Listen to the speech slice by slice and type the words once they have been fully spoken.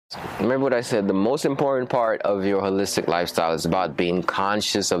Remember what I said, the most important part of your holistic lifestyle is about being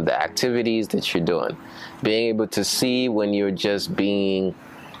conscious of the activities that you're doing. Being able to see when you're just being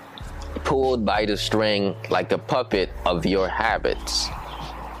pulled by the string like the puppet of your habits.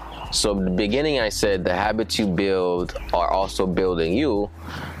 So in the beginning I said the habits you build are also building you.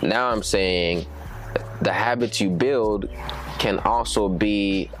 Now I'm saying the habits you build can also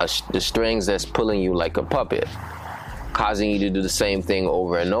be the strings that's pulling you like a puppet, causing you to do the same thing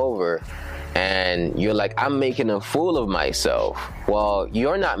over and over. And you're like, I'm making a fool of myself. Well,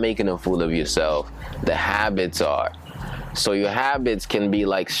 you're not making a fool of yourself. The habits are. So your habits can be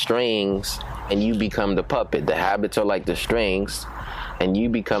like strings and you become the puppet. The habits are like the strings and you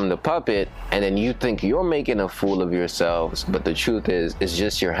become the puppet, and then you think you're making a fool of yourselves, but the truth is, it's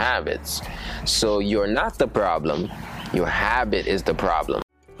just your habits. So you're not the problem. Your habit is the problem.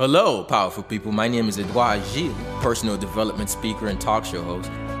 Hello, powerful people. My name is Edouard Gilles, personal development speaker and talk show host,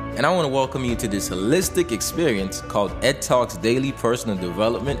 and I want to welcome you to this holistic experience called Ed Talks Daily Personal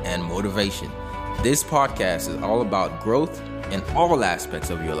Development and Motivation. This podcast is all about growth in all aspects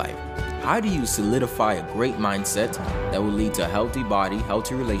of your life. How do you solidify a great mindset that will lead to a healthy body,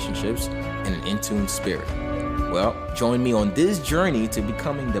 healthy relationships, and an in-tune spirit? Well, join me on this journey to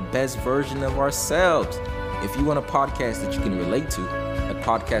becoming the best version of ourselves. If you want a podcast that you can relate to, a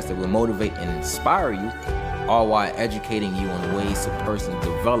podcast that will motivate and inspire you, all while educating you on ways to personally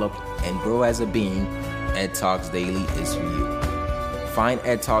develop and grow as a being, Ed Talks Daily is for you. Find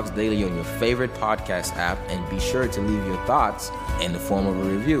Ed Talks Daily on your favorite podcast app and be sure to leave your thoughts in the form of a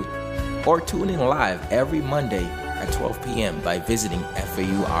review. Or tune in live every Monday at 12 p.m. by visiting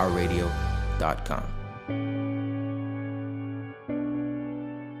faurradio.com.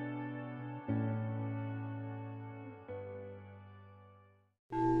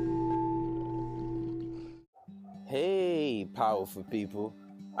 Hey, powerful people.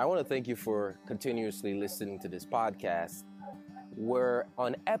 I want to thank you for continuously listening to this podcast. We're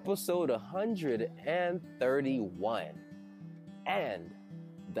on episode 131. And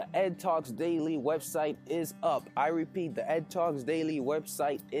the Ed Talks Daily website is up. I repeat, the Ed Talks Daily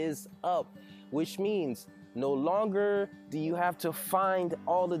website is up, which means no longer do you have to find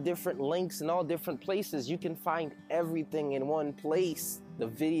all the different links in all different places. You can find everything in one place. The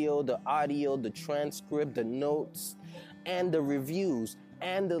video, the audio, the transcript, the notes, and the reviews,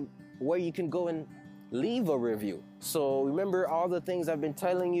 and where you can go and leave a review. So remember all the things I've been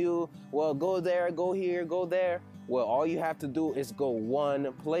telling you, well, go there, go here, go there. Well, all you have to do is go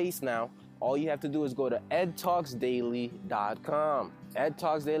one place now. All you have to do is go to edtalksdaily.com.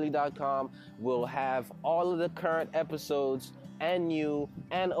 edtalksdaily.com will have all of the current episodes and new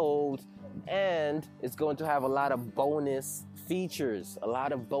and old, and it's going to have a lot of bonus features, a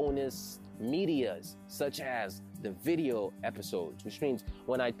lot of bonus medias, such as the video episodes, which means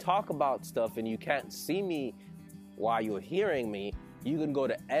when I talk about stuff and you can't see me while you're hearing me, you can go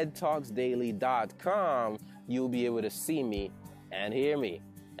to edtalksdaily.com. You'll be able to see me and hear me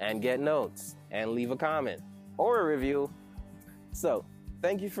and get notes and leave a comment or a review. So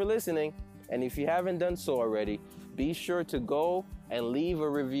thank you for listening. And if you haven't done so already, be sure to go and leave a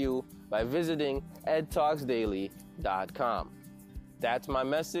review by visiting edtalksdaily.com. That's my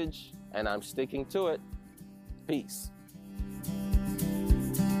message, and I'm sticking to it. Peace.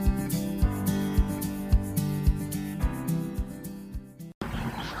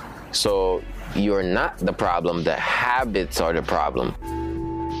 So you're not the problem. The habits are the problem.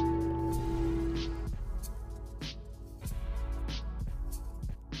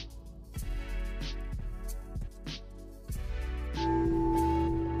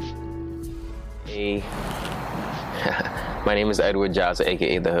 Hey, my name is Edward Giles,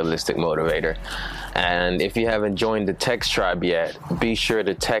 aka the Holistic Motivator. And if you haven't joined the text tribe yet, be sure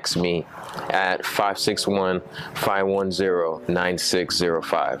to text me at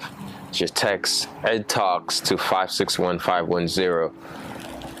 561-510-9605. Just text Ed Talks to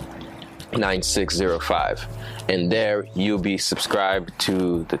 561-510-9605. And there you'll be subscribed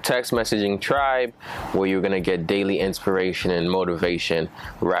to the text messaging tribe, where you're going to get daily inspiration and motivation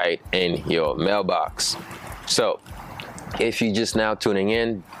right in your mailbox. So if you're just now tuning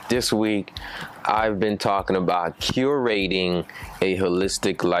in, this week I've been talking about curating a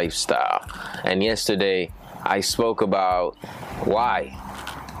holistic lifestyle. And yesterday I spoke about why.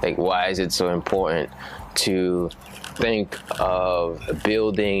 Like, why is it so important to think of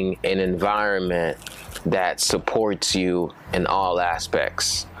building an environment that supports you in all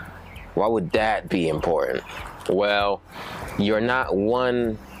aspects? Why would that be important? Well, you're not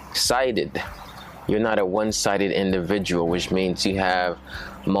one-sided. You're not a one-sided individual, which means you have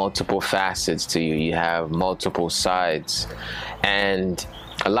multiple facets to you. You have multiple sides. And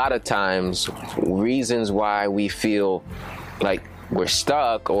a lot of times reasons why we feel like we're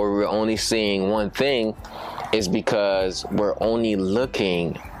stuck or we're only seeing one thing is because we're only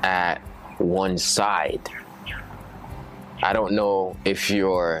looking at one side. I don't know if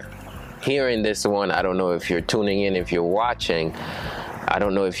you're hearing this one. I don't know if you're tuning in, if you're watching. I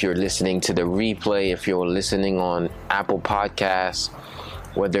don't know if you're listening to the replay, if you're listening on Apple Podcasts,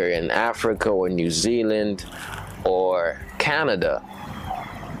 whether in Africa or New Zealand or Canada.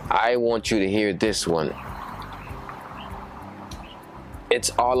 I want you to hear this one. It's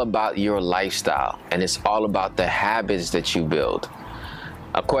all about your lifestyle, and it's all about the habits that you build.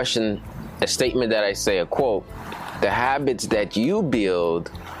 A statement that I say, a quote, the habits that you build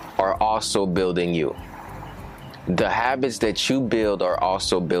are also building you. The habits that you build are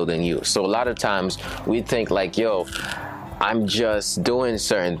also building you. So a lot of times we think like, yo, I'm just doing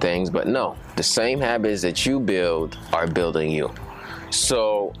certain things, but no, the same habits that you build are building you.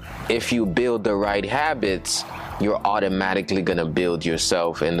 So if you build the right habits, you're automatically going to build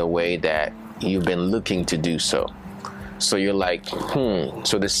yourself in the way that you've been looking to do so. So you're like,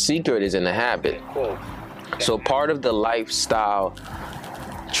 so the secret is in the habit. So part of the lifestyle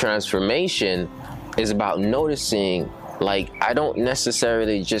transformation is about noticing, like, I don't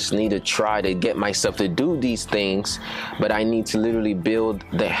necessarily just need to try to get myself to do these things, but I need to literally build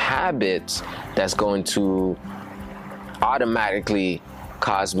the habits that's going to automatically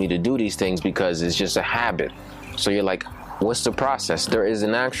cause me to do these things because it's just a habit. So you're like, what's the process? There is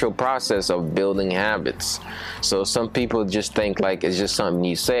an actual process of building habits. So some people just think like it's just something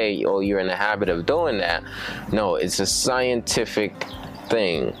you say, oh, you're in the habit of doing that. No, it's a scientific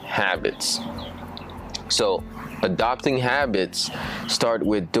thing, habits. So adopting habits start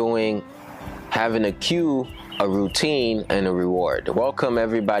with having a cue, a routine, and a reward. Welcome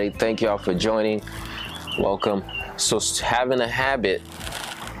everybody. Thank y'all for joining. Welcome. So having a habit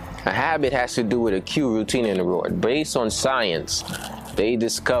has to do with a cue, routine, and a reward. Based on science, they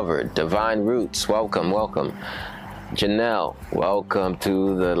discovered Divine Roots. Welcome. Janelle, welcome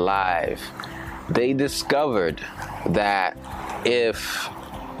to the live. They discovered that if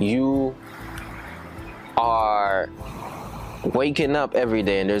you are waking up every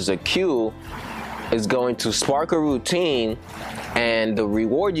day and there's a cue, it's going to spark a routine, and the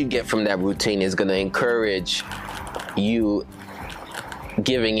reward you get from that routine is going to encourage you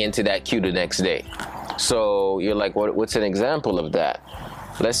giving into that cue the next day. So you're like, what's an example of that?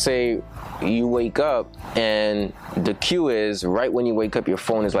 Let's say you wake up and the cue is right when you wake up, your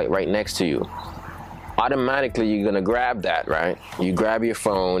phone is like right next to you. Automatically you're gonna grab that, right? You grab your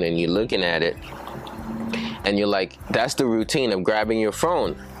phone and you're looking at it and you're like, that's the routine of grabbing your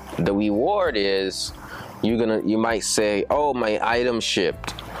phone. The reward is you might say, oh, my item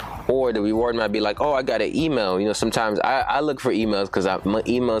shipped. Or the reward might be like, oh, I got an email. You know, sometimes I look for emails because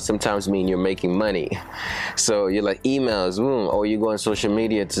emails sometimes mean you're making money. So you're like, emails, or you go on social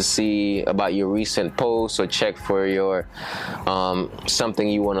media to see about your recent posts or check for your something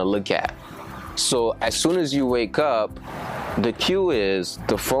you want to look at. So as soon as you wake up, the cue is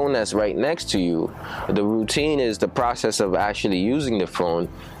the phone that's right next to you. The routine is the process of actually using the phone.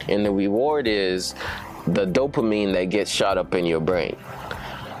 And the reward is the dopamine that gets shot up in your brain.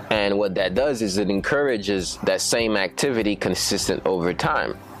 And what that does is it encourages that same activity consistent over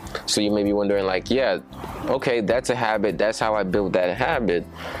time. So you may be wondering like, yeah, okay, that's a habit. That's how I built that habit.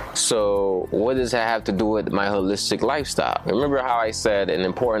 So what does that have to do with my holistic lifestyle? Remember how I said an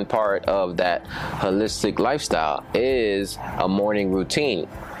important part of that holistic lifestyle is a morning routine.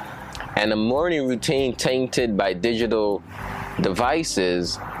 And a morning routine tainted by digital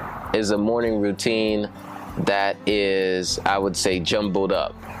devices is a morning routine that is, I would say, jumbled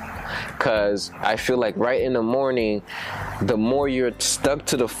up. Because I feel like right in the morning, the more you're stuck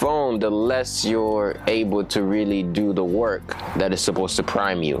to the phone, the less you're able to really do the work that is supposed to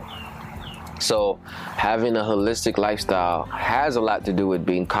prime you. So having a holistic lifestyle has a lot to do with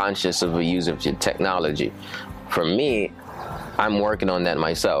being conscious of the use of your technology. For me, I'm working on that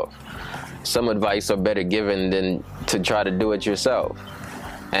myself. Some advice are better given than to try to do it yourself.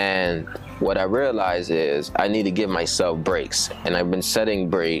 And what I realize is I need to give myself breaks. And I've been setting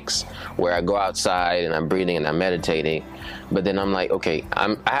breaks where I go outside and I'm breathing and I'm meditating. But then I'm like, okay,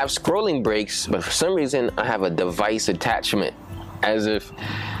 I have scrolling breaks, but for some reason I have a device attachment, as if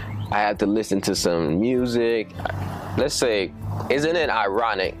I have to listen to some music. Let's say, isn't it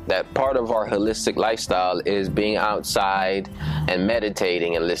ironic that part of our holistic lifestyle is being outside and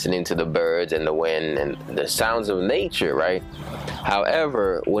meditating and listening to the birds and the wind and the sounds of nature, right?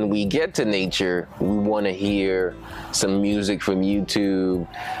 However, when we get to nature, we want to hear some music from YouTube.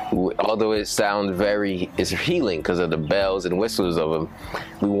 Although it sounds it's healing because of the bells and whistles of them,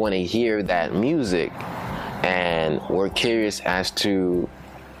 we want to hear that music. And we're curious as to,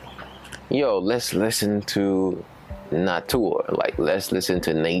 let's listen to nature, like let's listen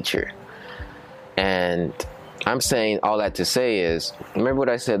to nature. And I'm saying all that to say is, remember what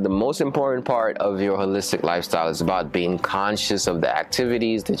I said, the most important part of your holistic lifestyle is about being conscious of the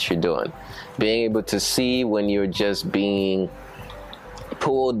activities that you're doing, being able to see when you're just being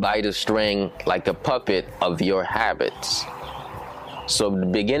pulled by the string like a puppet of your habits. So in the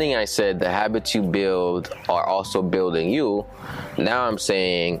beginning I said the habits you build are also building you. Now I'm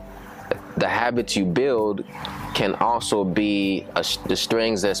saying the habits you build can also be the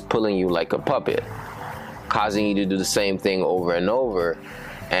strings that's pulling you like a puppet, causing you to do the same thing over and over.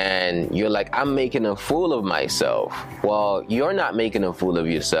 And you're like, I'm making a fool of myself. Well, you're not making a fool of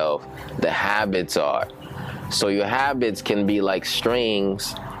yourself. The habits are. So your habits can be like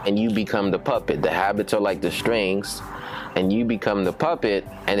strings and you become the puppet. The habits are like the strings and you become the puppet,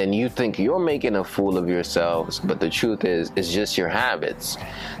 and then you think you're making a fool of yourselves, but the truth is, it's just your habits.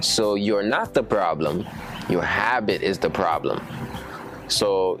 So you're not the problem. Your habit is the problem.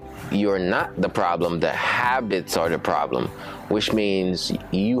 So you're not the problem. The habits are the problem, which means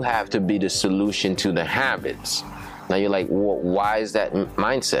you have to be the solution to the habits. Now you're like, well, why is that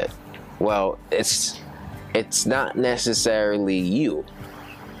mindset? Well, it's not necessarily you,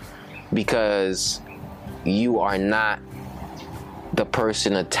 because you are not the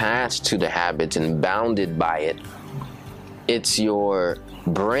person attached to the habits and bounded by it. It's your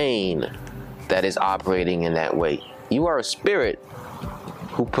brain that is operating in that way. You are a spirit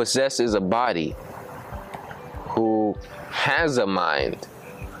who possesses a body, who has a mind,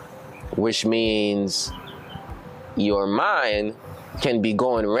 which means your mind can be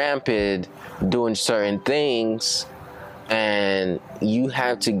going rampant, doing certain things, and you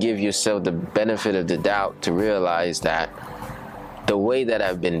have to give yourself the benefit of the doubt to realize that the way that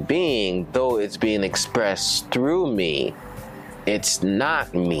I've been being, though it's being expressed through me, it's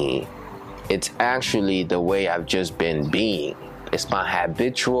not me. It's actually the way I've just been being. It's my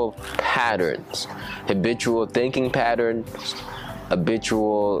habitual patterns, habitual thinking patterns,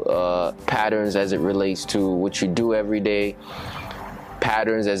 habitual patterns as it relates to what you do every day,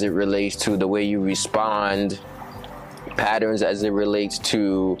 patterns as it relates to the way you respond, patterns as it relates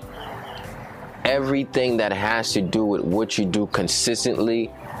to everything that has to do with what you do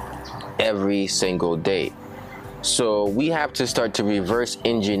consistently every single day. So we have to start to reverse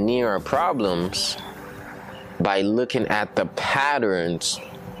engineer our problems by looking at the patterns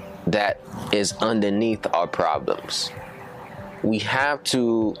that is underneath our problems. We have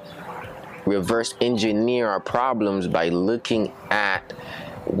to reverse engineer our problems by looking at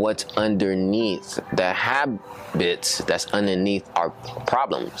what's underneath the habits that's underneath our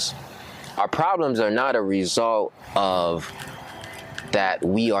problems. Our problems are not a result of that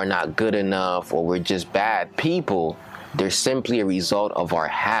we are not good enough or we're just bad people. They're simply a result of our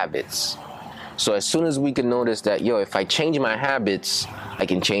habits. So as soon as we can notice that, if I change my habits, I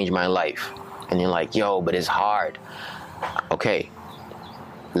can change my life. And you're like, but it's hard. Okay,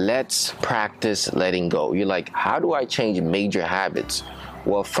 let's practice letting go. You're like, how do I change major habits?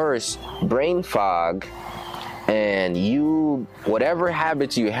 Well, first, brain fog. And whatever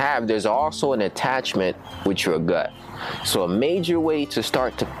habits you have, there's also an attachment with your gut. So a major way to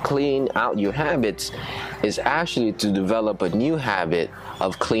start to clean out your habits is actually to develop a new habit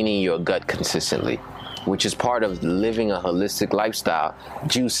of cleaning your gut consistently, which is part of living a holistic lifestyle.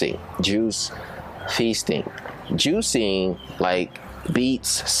 Juice, feasting. Juicing, like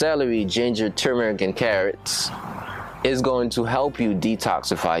beets, celery, ginger, turmeric, and carrots, is going to help you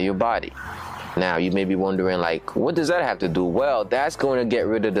detoxify your body. Now, you may be wondering, like, what does that have to do? Well, that's going to get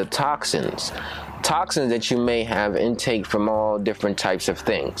rid of the toxins that you may have intake from all different types of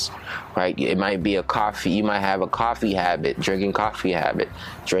things, right? It might be a coffee. You might have a coffee habit, drinking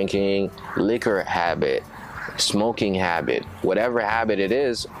liquor habit, smoking habit, whatever habit it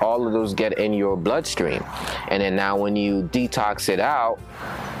is, all of those get in your bloodstream. And then now when you detox it out,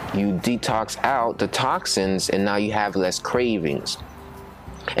 you detox out the toxins, and now you have less cravings.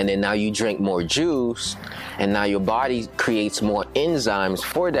 And then now you drink more juice, and now your body creates more enzymes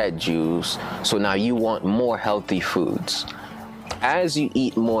for that juice. So now you want more healthy foods. As you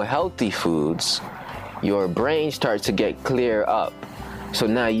eat more healthy foods, your brain starts to get clear up. So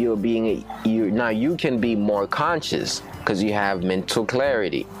now you can be more conscious because you have mental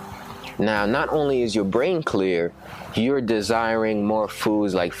clarity. Now, not only is your brain clear, you're desiring more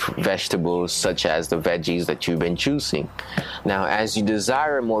foods like vegetables, such as the veggies that you've been juicing. Now, as you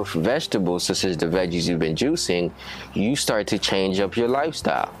desire more vegetables, such as the veggies you've been juicing, you start to change up your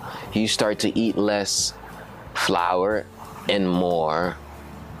lifestyle. You start to eat less flour and more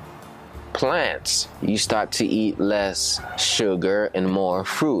plants. You start to eat less sugar and more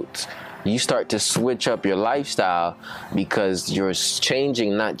fruits. You start to switch up your lifestyle because you're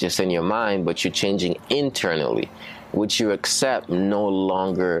changing not just in your mind, but you're changing internally, which you accept no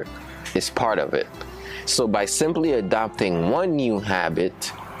longer is part of it. So by simply adopting one new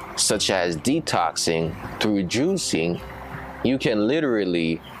habit, such as detoxing through juicing, you can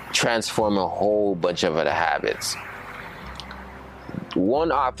literally transform a whole bunch of other habits.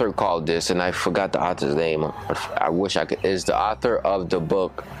 One author called this, and I forgot the author's name, I wish I could, is the author of the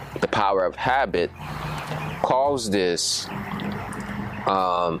book The Power of Habit, calls this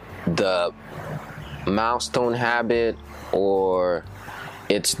the milestone habit, or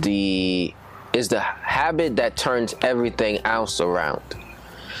it's the habit that turns everything else around.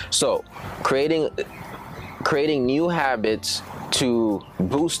 So creating new habits to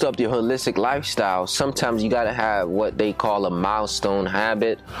boost up your holistic lifestyle, sometimes you got to have what they call a milestone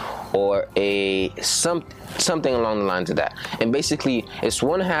habit, or something along the lines of that. And basically, it's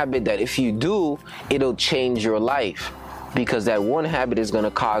one habit that if you do, it'll change your life, because that one habit is going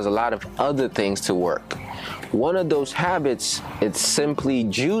to cause a lot of other things to work. One of those habits, it's simply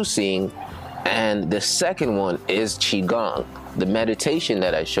juicing, and the second one is Qigong, the meditation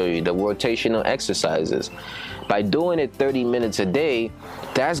that I show you, the rotational exercises. By doing it 30 minutes a day,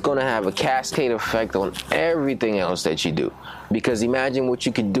 that's going to have a cascade effect on everything else that you do. Because imagine what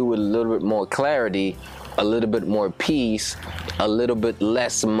you could do with a little bit more clarity, a little bit more peace, a little bit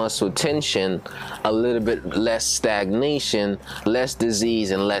less muscle tension, a little bit less stagnation, less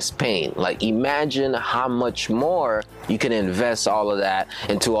disease, and less pain. Like, imagine how much more you can invest all of that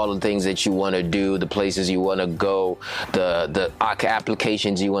into all the things that you want to do, the places you want to go, the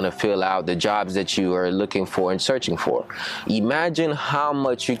applications you want to fill out, the jobs that you are looking for and searching for. Imagine how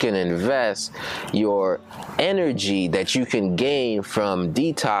much you can invest your energy that you can gain from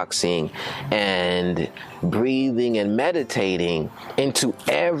detoxing and breathing and meditating into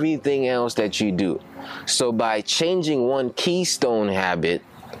everything else that you do. So by changing one keystone habit,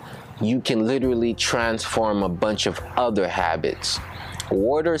 you can literally transform a bunch of other habits.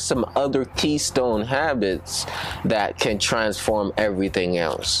 What are some other keystone habits that can transform everything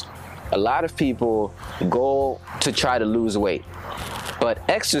else? A lot of people go to try to lose weight, but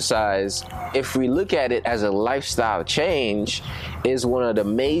exercise, if we look at it as a lifestyle change, is one of the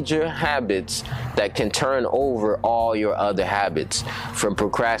major habits that can turn over all your other habits, from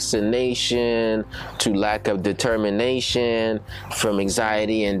procrastination to lack of determination, from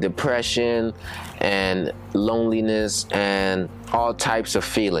anxiety and depression and loneliness and all types of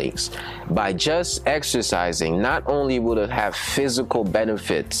feelings. By just exercising, not only will it have physical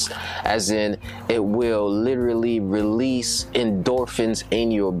benefits, as in it will literally release endorphins in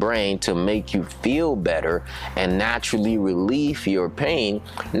your brain to make you feel better and naturally relieve your pain.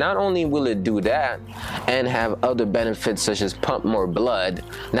 Not only will it do that and have other benefits such as pump more blood,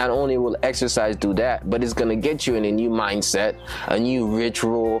 not only will exercise do that, but it's going to get you in a new mindset, a new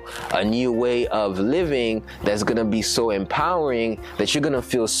ritual, a new way of living that's going to be so empowering that you're going to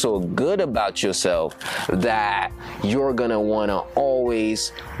feel so good about yourself that you're going to want to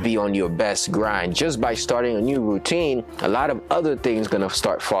always be on your best grind. Just by starting a new routine, a lot of other things going to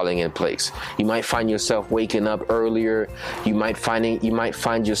start falling in place. You might find yourself waking up earlier. You might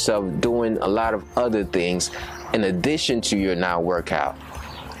find yourself doing a lot of other things in addition to your now workout.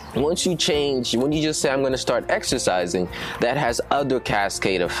 Once you change, when you just say, I'm going to start exercising, that has other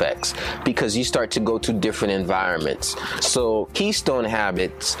cascade effects because you start to go to different environments. So keystone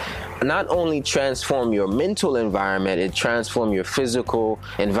habits not only transform your mental environment, it transforms your physical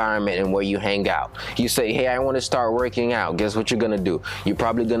environment and where you hang out. You say, hey, I want to start working out. Guess what you're going to do? You're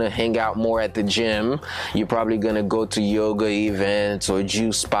probably going to hang out more at the gym. You're probably going to go to yoga events or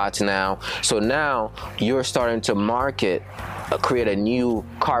juice spots now. So now you're starting to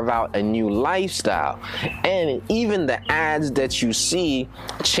carve out a new lifestyle. And even the ads that you see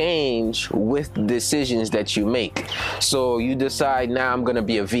change with decisions that you make. So you decide, now I'm going to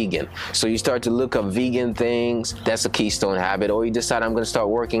be a vegan. So you start to look up vegan things, that's a keystone habit. Or you decide I'm going to start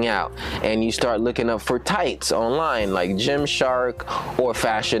working out, and you start looking up for tights online like Gymshark or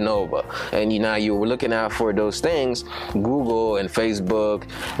Fashion Nova. And you were looking out for those things. Google and Facebook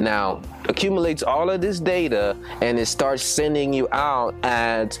now accumulates all of this data, and it starts sending you out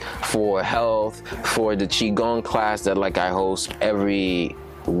ads for health, for the Qigong class that I host every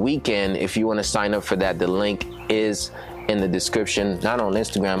weekend. If you want to sign up for that, the link is in the description, not on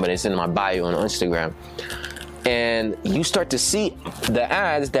Instagram, but it's in my bio on Instagram. And you start to see the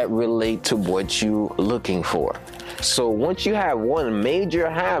ads that relate to what you're looking for. So once you have one major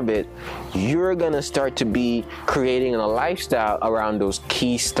habit, you're going to start to be creating a lifestyle around those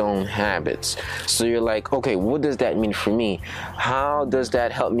keystone habits. So you're like, okay, what does that mean for me? How does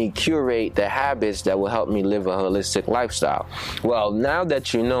that help me curate the habits that will help me live a holistic lifestyle? Well, now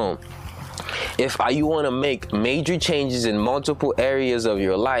that you know, if you want to make major changes in multiple areas of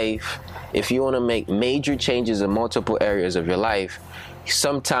your life,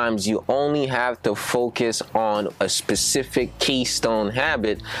 sometimes you only have to focus on a specific keystone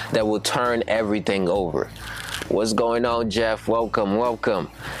habit that will turn everything over. What's going on, Jeff? Welcome.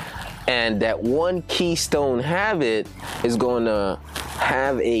 And that one keystone habit is going to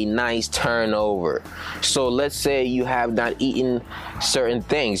have a nice turnover. So let's say you have not eaten certain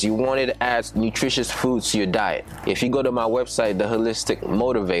things. You wanted to add nutritious foods to your diet. If you go to my website, The Holistic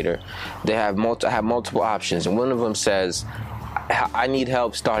Motivator, I have multiple options. And one of them says, I need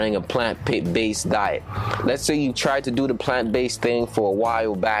help starting a plant-based diet. Let's say you tried to do the plant-based thing for a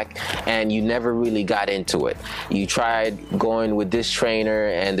while back and you never really got into it. You tried going with this trainer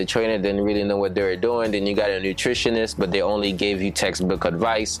and the trainer didn't really know what they were doing. Then you got a nutritionist, but they only gave you textbook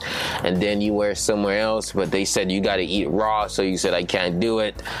advice. And then you were somewhere else, but they said you got to eat raw. So you said, I can't do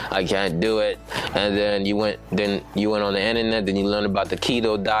it. And then you went on the internet, then you learned about the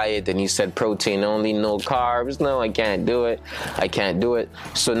keto diet. Then you said protein only, no carbs. No, I can't do it.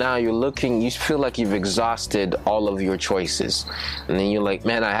 So now you feel like you've exhausted all of your choices. And then you're like,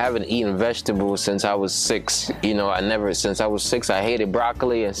 man, I haven't eaten vegetables since I was 6. Since I was 6, I hated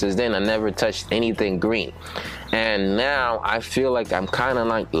broccoli. And since then, I never touched anything green. And now I feel like I'm kind of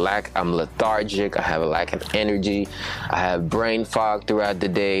I'm lethargic. I have a lack of energy. I have brain fog throughout the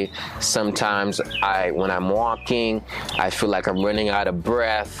day. Sometimes when I'm walking, I feel like I'm running out of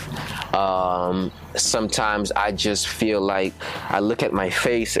breath. Sometimes I just feel like I look at my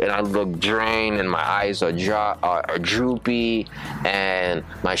face and I look drained, and my eyes are droopy, and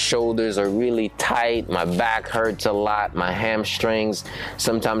my shoulders are really tight. My back hurts a lot. My hamstrings.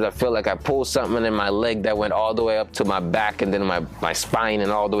 Sometimes I feel like I pulled something in my leg that went all the way up to my back, and then my spine,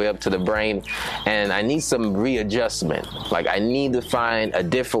 and all the way up to the brain. And I need some readjustment. I need to find a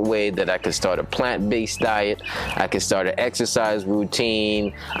different way that I can start a plant-based diet. I can start an exercise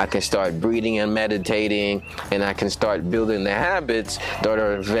routine. I can start breathing and meditating, and I can start building the habits that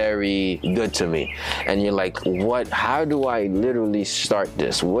are very good to me. And you're like, how do I literally start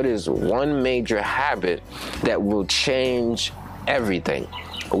this? What is one major habit that will change everything?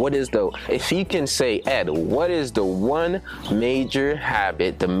 If you can say, Ed, what is the one major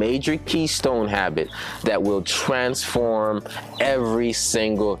habit, the major keystone habit that will transform every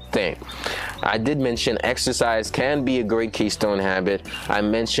single thing? I did mention exercise can be a great keystone habit. I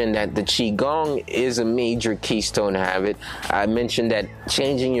mentioned that the Qigong is a major keystone habit. I mentioned that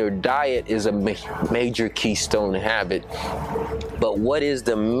changing your diet is a major keystone habit. But what is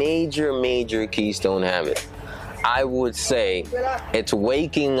the major keystone habit? I would say it's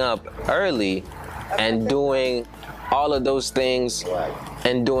waking up early and doing all of those things.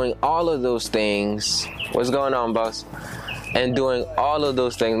 What's going on, boss? And doing all of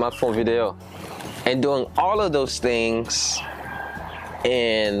those things. My phone video. And doing all of those things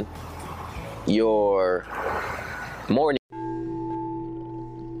in your morning.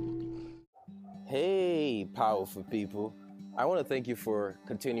 Hey, powerful people. I want to thank you for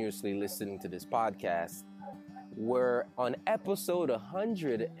continuously listening to this podcast. We're on episode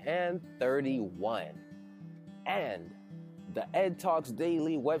 131, and the Ed Talks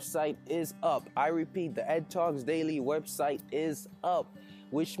Daily website is up. I repeat, the Ed Talks Daily website is up,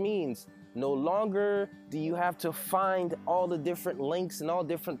 which means no longer do you have to find all the different links in all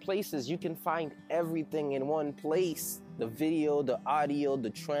different places. You can find everything in one place: the video, the audio,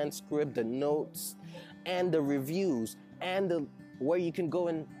 the transcript, the notes, and the reviews, and where you can go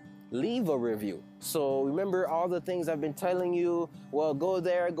and leave a review. So remember all the things I've been telling you. Well, go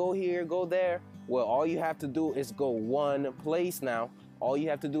there, go here, go there. Well, all you have to do is go one place now. All you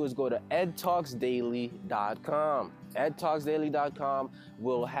have to do is go to edtalksdaily.com. edtalksdaily.com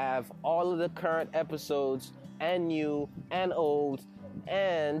will have all of the current episodes and new and old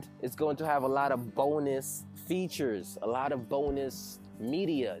And it's going to have a lot of bonus features, a lot of bonus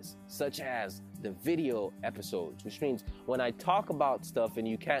medias, such as the video episodes, which means when I talk about stuff and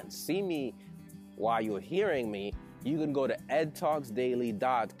you can't see me while you're hearing me, you can go to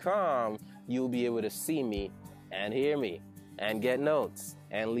edtalksdaily.com. You'll be able to see me and hear me and get notes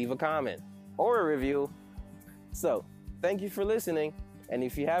and leave a comment or a review. So, thank you for listening. And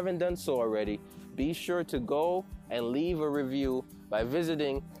if you haven't done so already, be sure to go and leave a review by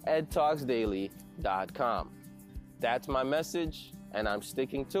visiting edtalksdaily.com. That's my message, and I'm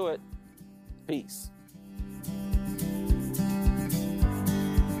sticking to it. Peace.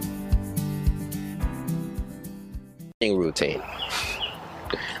 Routine.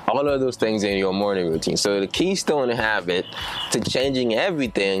 All of those things in your morning routine. So the keystone habit to changing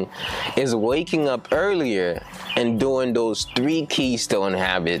everything is waking up earlier and doing those 3 keystone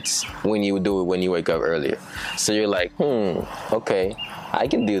habits when you wake up earlier. So you're like, okay, I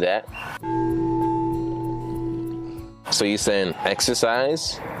can do that. So you're saying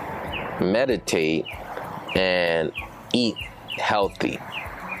exercise, meditate, and eat healthy.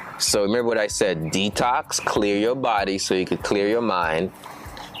 So remember what I said, detox, clear your body so you could clear your mind.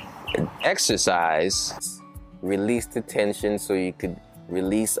 Exercise, release the tension so you could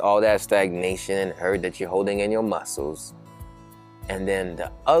release all that stagnation and hurt that you're holding in your muscles. And then the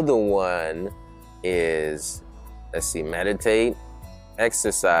other one is, meditate,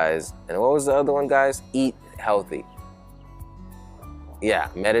 exercise, and what was the other one, guys? Eat healthy. Yeah,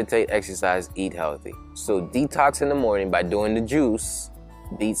 meditate, exercise, eat healthy. So detox in the morning by doing the juice,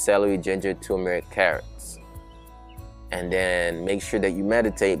 beet, celery, ginger, turmeric, carrots. And then make sure that you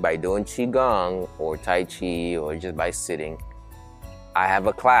meditate by doing Qigong or Tai Chi or just by sitting. I have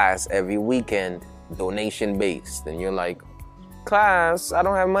a class every weekend, donation based. And you're like, class, I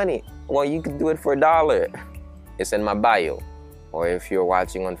don't have money. Well, you can do it for $1. It's in my bio. Or if you're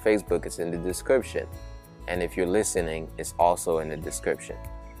watching on Facebook, it's in the description. And if you're listening, it's also in the description.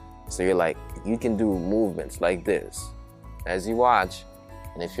 So you're like, you can do movements like this as you watch.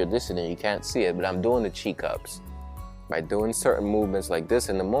 And if you're listening, you can't see it, but I'm doing the chi cups. By doing certain movements like this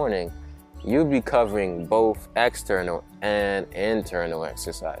in the morning, you'll be covering both external and internal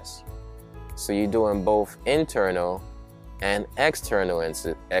exercise. So you're doing both internal and external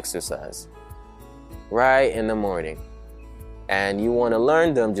exercise right in the morning. And you want to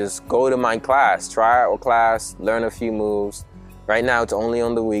learn them, just go to my class, try out a class, learn a few moves. Right now, it's only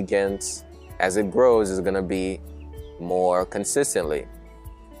on the weekends. As it grows, it's going to be more consistently.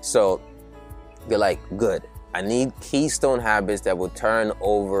 So you're like, good. I need keystone habits that will turn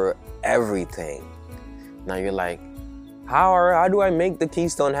over everything. Now you're like, how do I make the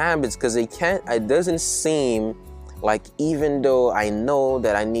keystone habits? Because it doesn't seem like, even though I know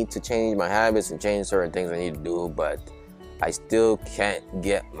that I need to change my habits and change certain things I need to do, but I still can't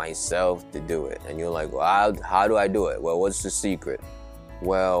get myself to do it. And you're like, well, how do I do it? Well, what's the secret?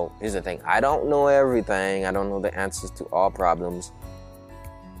 Well, here's the thing. I don't know everything. I don't know the answers to all problems.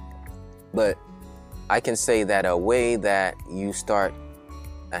 But I can say that a way that you start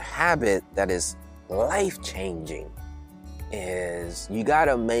a habit that is life-changing is you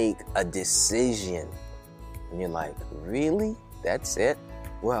gotta make a decision. And you're like, really? That's it?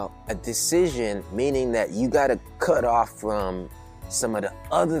 Well, a decision meaning that you gotta cut off from some of the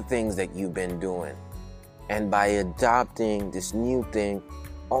other things that you've been doing. And by adopting this new thing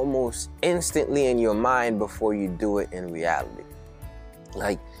almost instantly in your mind before you do it in reality.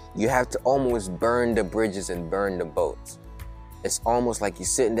 Like, you have to almost burn the bridges and burn the boats. It's almost like you're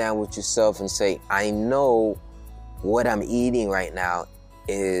sitting down with yourself and say, I know what I'm eating right now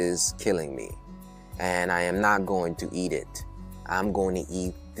is killing me, and I am not going to eat it. I'm going to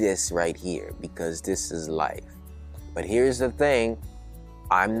eat this right here because this is life. But here's the thing,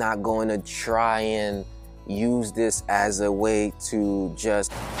 I'm not going to try and use this as a way to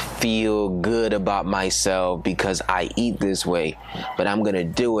just feel good about myself because I eat this way, but I'm going to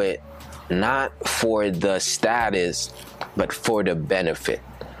do it not for the status, but for the benefit.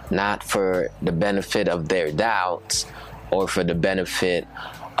 Not for the benefit of their doubts or for the benefit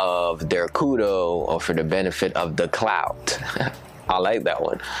of their kudo or for the benefit of the clout. I like that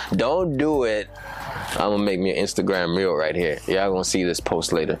one. Don't do it. I'm gonna make me an Instagram reel right here. Y'all gonna see this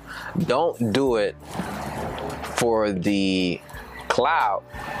post later. Don't do it for the clout.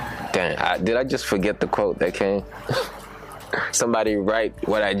 Dang, did I just forget the quote that came? Somebody write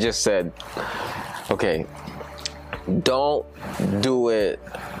what I just said. Okay. Don't do it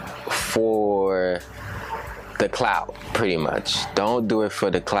for the clout, pretty much. Don't do it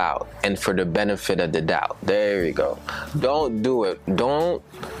for the clout and for the benefit of the doubt. There you go. Don't do it. Don't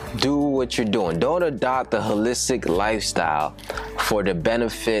do what you're doing. Don't adopt the holistic lifestyle for the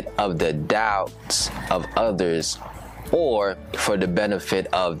benefit of the doubts of others or for the benefit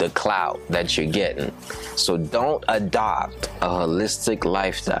of the clout that you're getting. So don't adopt a holistic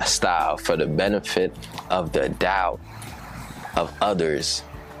lifestyle for the benefit of the doubt of others,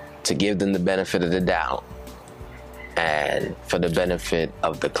 to give them the benefit of the doubt and for the benefit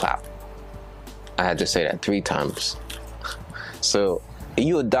of the clout. I had to say that 3 times. So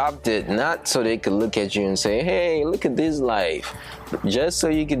you adopt it not so they could look at you and say, hey, look at this life, just so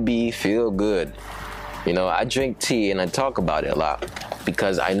you could feel good. You know, I drink tea and I talk about it a lot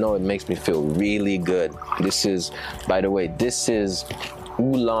because I know it makes me feel really good. This is, by the way, this is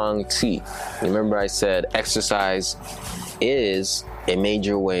oolong tea. Remember I said exercise is a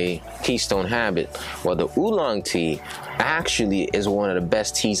major way keystone habit. Well, the oolong tea actually is one of the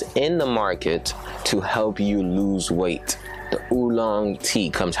best teas in the market to help you lose weight. The oolong tea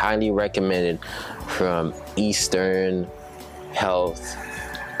comes highly recommended from Eastern Health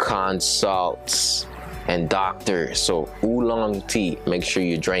Consults and doctors. So oolong tea, make sure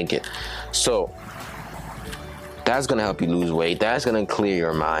you drink it. So that's gonna help you lose weight. That's gonna clear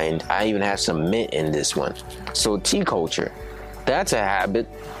your mind. I even have some mint in this one. So tea culture, that's a habit.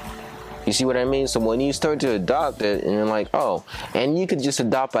 You see what I mean? So when you start to adopt it and you're like, oh, and you could just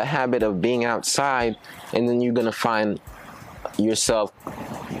adopt a habit of being outside, and then you're gonna find yourself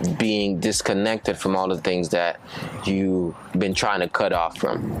being disconnected from all the things that you've been trying to cut off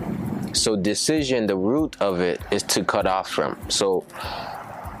from. So decision, the root of it is to cut off from. So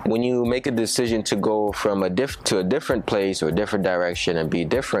when you make a decision to go from to a different place or a different direction and be a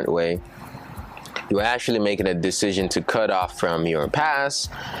different way, you're actually making a decision to cut off from your past,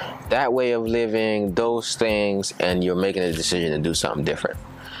 that way of living, those things, and you're making a decision to do something different.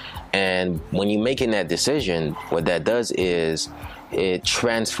 And when you're making that decision, what that does is it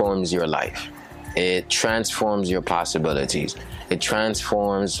transforms your life. It transforms your possibilities. It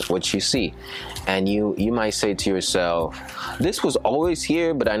transforms what you see. And you might say to yourself, this was always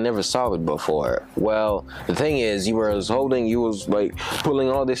here, but I never saw it before. Well, the thing is, you was like pulling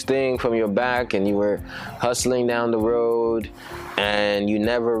all this thing from your back, and you were hustling down the road, and you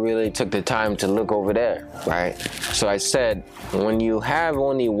never really took the time to look over there, right? So I said, when you have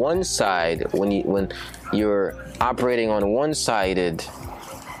only one side, when you're operating on one-sided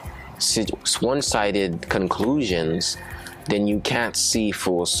conclusions, then you can't see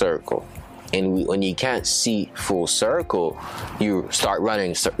full circle. And when you can't see full circle, you start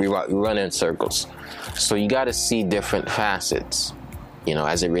running in circles. So you got to see different facets, you know,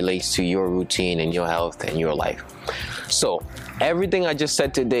 as it relates to your routine and your health and your life. So everything I just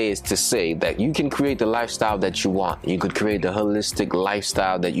said today is to say that you can create the lifestyle that you want. You could create the holistic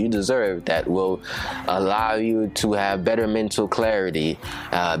lifestyle that you deserve that will allow you to have better mental clarity,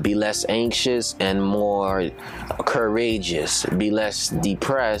 be less anxious and more courageous, be less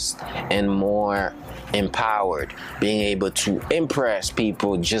depressed and more empowered, being able to impress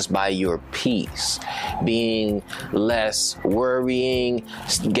people just by your peace, being less worrying,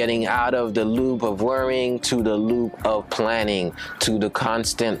 getting out of the loop of worrying to the loop of planning, to the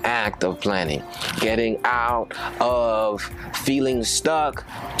constant act of planning, getting out of feeling stuck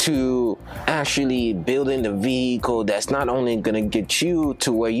to actually building the vehicle that's not only going to get you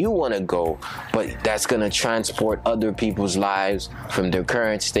to where you want to go, but that's going to transport other people's lives from their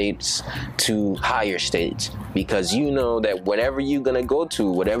current states to higher states. Because you know that whatever you're going to go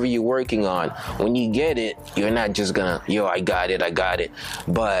to, whatever you're working on, when you get it, you're not just going to, I got it.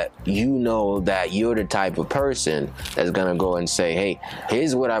 But you know that you're the type of person that's going to go and say, hey,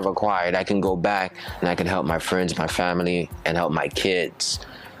 here's what I've acquired. I can go back and I can help my friends, my family, and help my kids.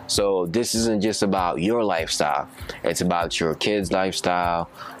 So this isn't just about your lifestyle. It's about your kids' lifestyle,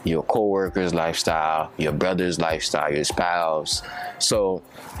 your co-workers' lifestyle, your brother's lifestyle, your spouse. So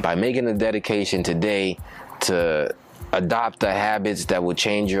by making a dedication today to adopt the habits that will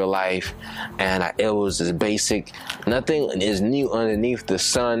change your life, and it was as basic, nothing is new underneath the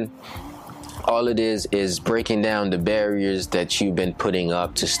sun. All it is breaking down the barriers that you've been putting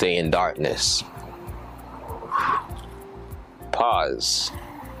up to stay in darkness. Pause.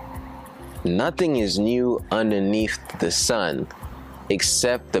 Nothing is new underneath the sun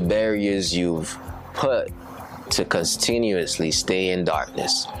except the barriers you've put to continuously stay in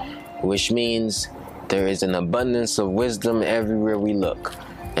darkness, which means there is an abundance of wisdom everywhere we look,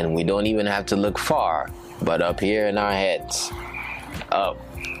 and we don't even have to look far, but up here in our heads, up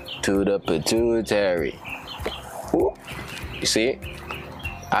to the pituitary. Ooh, you see it?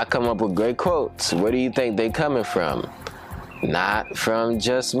 I come up with great quotes. Where do you think they coming from? Not from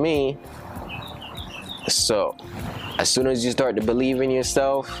just me. So, as soon as you start to believe in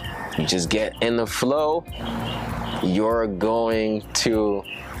yourself, you just get in the flow, you're going to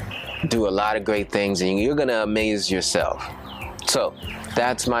do a lot of great things and you're going to amaze yourself. So,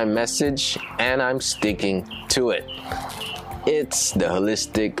 that's my message and I'm sticking to it. It's the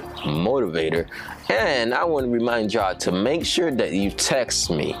Holistic Motivator. And I want to remind y'all to make sure that you text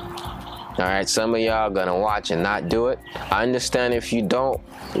me. Alright, some of y'all gonna watch and not do it. I understand if you don't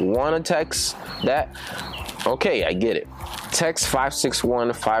want to text that. Okay, I get it. Text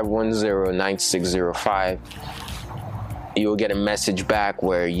 561-510-9605. You'll get a message back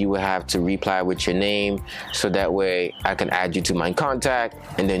where you will have to reply with your name, so that way I can add you to my contact,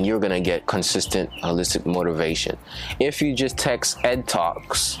 and then you're gonna get consistent holistic motivation. If you just text Ed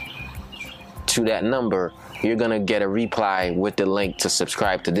Talks to that number, you're gonna get a reply with the link to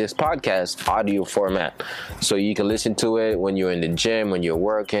subscribe to this podcast audio format, so you can listen to it when you're in the gym, when you're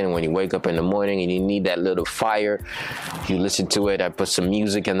working, when you wake up in the morning and you need that little fire. You listen to it. I put some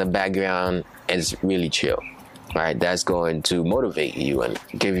music in the background. It's really chill. All right, that's going to motivate you and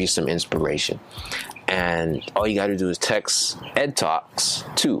give you some inspiration. And all you got to do is text Ed Talks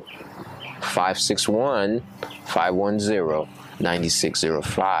to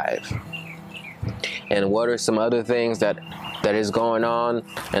 561-510-9605. And what are some other things that is going on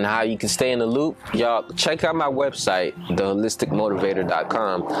and how you can stay in the loop? Y'all, check out my website,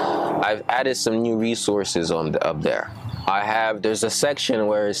 theholisticmotivator.com. I've added some new resources up there. There's a section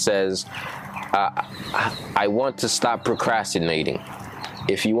where it says, I want to stop procrastinating.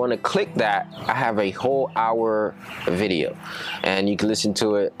 If you want to click that, I have a whole hour video and you can listen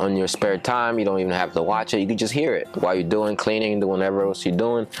to it on your spare time. You don't even have to watch it. You can just hear it while you're doing cleaning, doing whatever else you're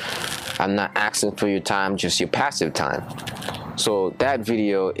doing. I'm not asking for your time, just your passive time. So that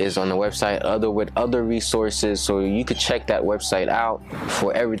video is on the website with other resources, so you could check that website out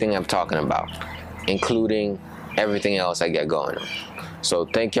for everything I'm talking about, including everything else I get going on. So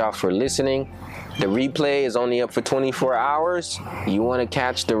thank y'all for listening. The replay is only up for 24 hours. You want to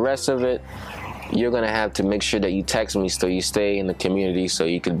catch the rest of it, you're going to have to make sure that you text me so you stay in the community, so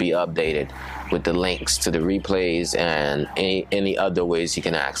you can be updated with the links to the replays and any other ways you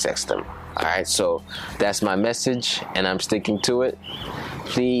can access them. All right, so that's my message and I'm sticking to it.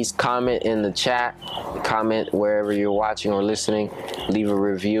 Please comment in the chat, comment wherever you're watching or listening, leave a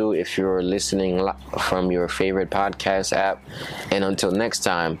review if you're listening from your favorite podcast app. And until next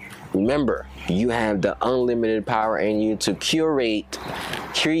time, remember, you have the unlimited power in you to create,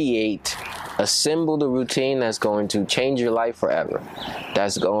 assemble the routine that's going to change your life forever,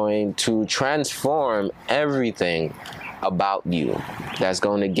 that's going to transform everything about you, that's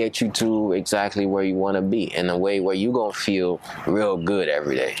going to get you to exactly where you want to be in a way where you're going to feel real good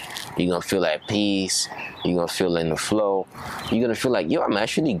every day. You're going to feel at peace. You're going to feel in the flow. You're going to feel like, yo, I'm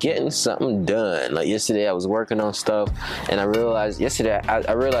actually getting something done. Like yesterday I was working on stuff and I realized I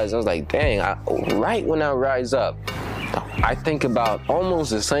was like, dang, right when I rise up, I think about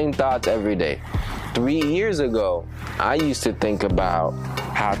almost the same thoughts every day. 3 years ago, I used to think about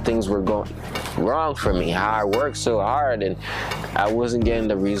how things were going wrong for me, how I worked so hard and I wasn't getting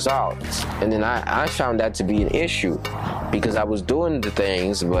the results. And then I found that to be an issue because I was doing the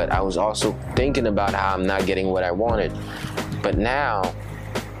things, but I was also thinking about how I'm not getting what I wanted. But now,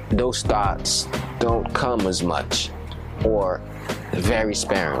 those thoughts don't come as much or very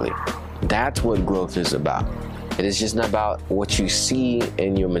sparingly. That's what growth is about. It is just not about what you see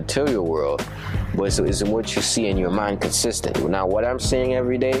in your material world, but it's what you see in your mind consistent. Now, what I'm seeing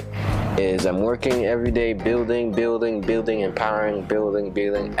every day is I'm working every day, building, empowering,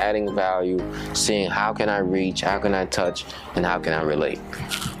 building, adding value, seeing how can I reach, how can I touch, and how can I relate.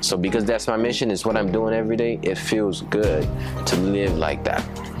 So because that's my mission, it's what I'm doing every day, it feels good to live like that.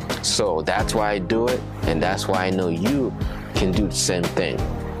 So that's why I do it, and that's why I know you can do the same thing.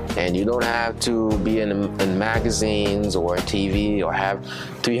 And you don't have to be in magazines or TV or have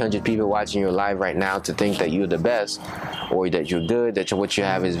 300 people watching your live right now to think that you're the best or that you're good, that what you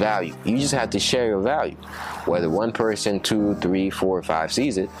have is value. You just have to share your value. Whether one person, 2, 3, 4, 5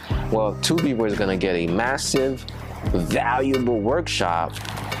 sees it, well, 2 people is going to get a massive, valuable workshop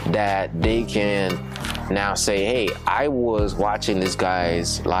that they can now say, hey, I was watching this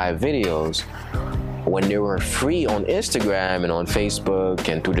guy's live videos when they were free on Instagram and on Facebook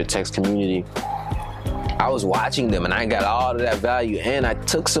and through the text community. I was watching them and I got all of that value, and I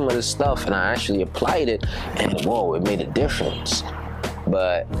took some of the stuff and I actually applied it, and whoa, it made a difference.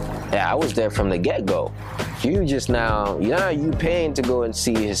 But yeah, I was there from the get-go. You just you paying to go and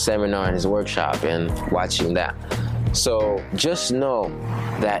see his seminar and his workshop and watching that. So just know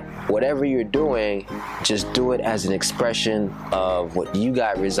that whatever you're doing, just do it as an expression of what you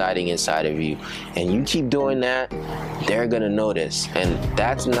got residing inside of you. And you keep doing that, they're going to notice. And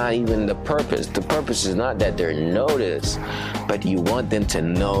that's not even the purpose. The purpose is not that they're noticed, but you want them to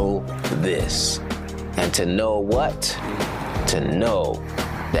know this. And to know what? To know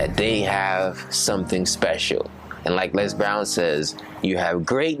that they have something special. And like Les Brown says, you have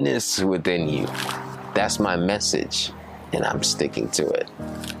greatness within you. That's my message, and I'm sticking to it.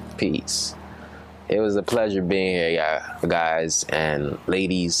 Peace. It was a pleasure being here, guys and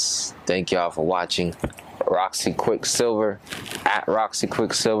ladies. Thank y'all for watching. Roxy Quicksilver, at Roxy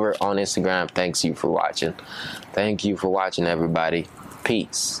Quicksilver on Instagram. Thanks you for watching. Thank you for watching, everybody.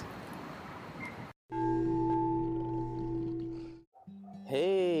 Peace.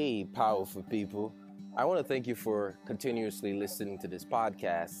 Hey, powerful people. I want to thank you for continuously listening to this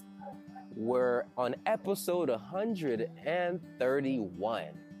podcast. We're on episode 131,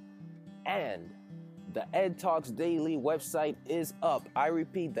 and the Ed Talks Daily website is up. I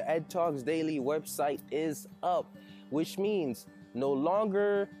repeat, the Ed Talks Daily website is up, which means no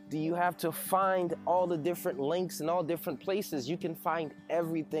longer do you have to find all the different links in all different places. You can find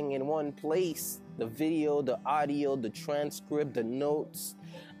everything in one place: the video, the audio, the transcript, the notes,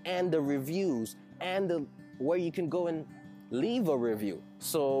 and the reviews, and where you can go and leave a review.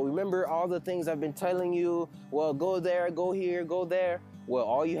 So remember all the things I've been telling you, well, go there, go here, go there. Well,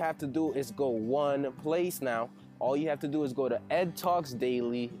 all you have to do is go one place now. All you have to do is go to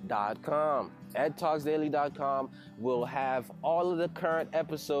edtalksdaily.com. edtalksdaily.com will have all of the current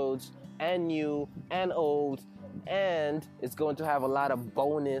episodes, and new and old, and it's going to have a lot of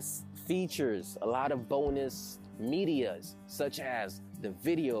bonus features, a lot of bonus medias, such as the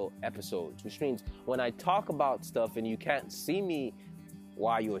video episodes, which means when I talk about stuff and you can't see me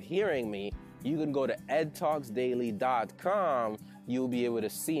while you're hearing me, you can go to edtalksdaily.com. You'll be able to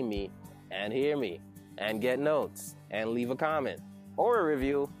see me and hear me and get notes and leave a comment or a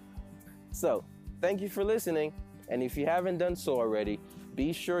review. So thank you for listening. And if you haven't done so already,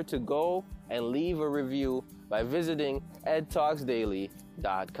 be sure to go and leave a review by visiting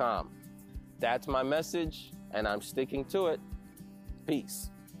edtalksdaily.com. That's my message, and I'm sticking to it. Peace.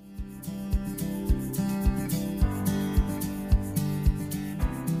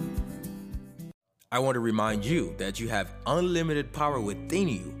 I want to remind you that you have unlimited power within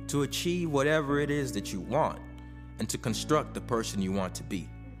you to achieve whatever it is that you want and to construct the person you want to be.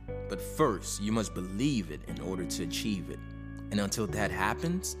 But first, you must believe it in order to achieve it. And until that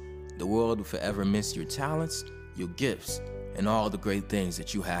happens, the world will forever miss your talents, your gifts, and all the great things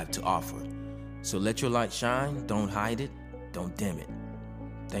that you have to offer. So let your light shine, don't hide it, don't dim it.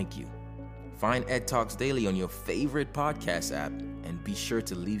 Thank you. Find Ed Talks Daily on your favorite podcast app, and be sure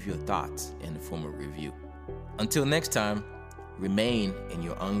to leave your thoughts in the form of review. Until next time, remain in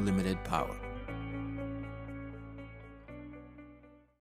your unlimited power.